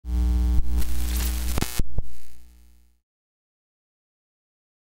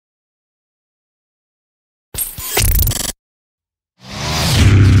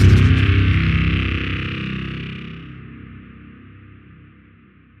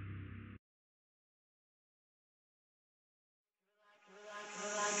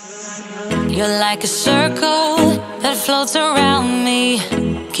You're like a circle that floats around me,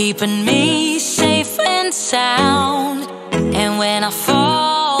 keeping me safe and sound. And when I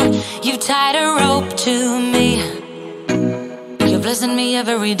fall, you tied a rope to me. You're blessing me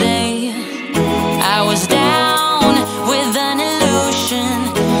every day. I was down with an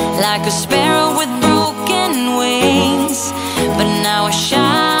illusion, like a sparrow with broken wings, but now I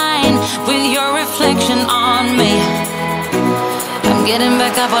shine with your reflection on me. I'm getting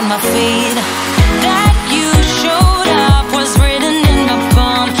back up on my feet. That you showed up was written in my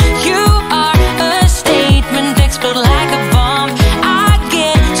palm. You are a statement, explode like a bomb. I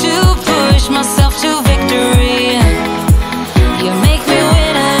get to push myself to victory. You make me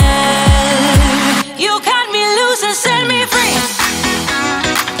winner. You cut me loose and set me free.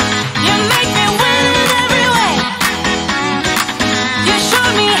 You make me win in every way. You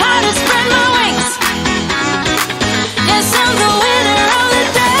showed me how to spread my wings. Yes, I'm the winner of the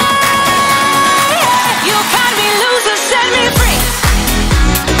day. You cut me loose and set me free.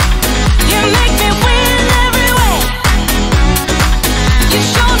 You make me win in every way. You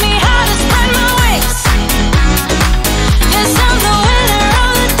showed me how to spread my wings. Yes, I'm the winner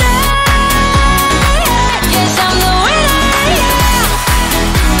of the day. Yes, I'm the winner, yeah.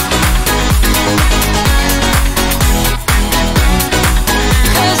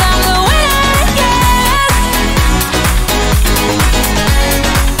 'Cause I'm the winner, yes.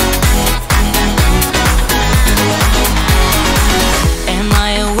 Am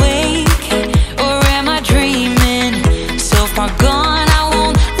I awake or am I dreaming? So far gone, I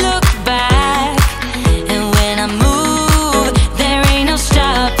won't look back. And when I move, there ain't no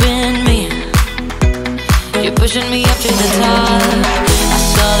stopping me. You're pushing me up to the top.